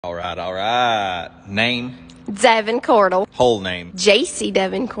All right, all right. Name? Devin Cordell. Whole name? JC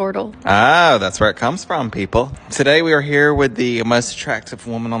Devin Cordell. Oh, that's where it comes from, people. Today we are here with the most attractive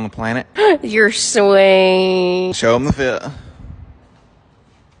woman on the planet. You're sweet. Show them the fit.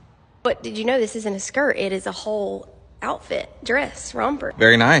 But did you know this isn't a skirt? It is a whole outfit, dress, romper.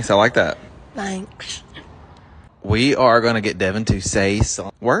 Very nice. I like that. Thanks. We are going to get Devin to say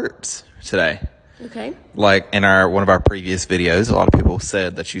some words today. Okay. Like in one of our previous videos, a lot of people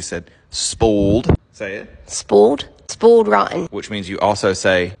said that you said spooled. Say it. Spooled. Spooled rotten. Which means you also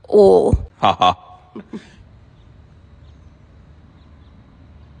say Oil. haha.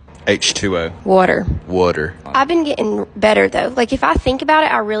 H2O. Water. Water. I've been getting better though. Like if I think about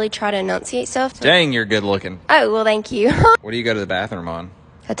it, I really try to enunciate stuff. Dang, you're good looking. Oh, well, thank you. What do you go to the bathroom on?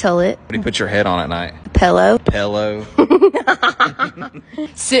 A toilet. What do you put your head on at night? A pillow. Pillow.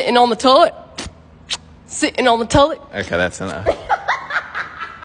 Sitting on the toilet. Sitting on the toilet. Okay, that's enough.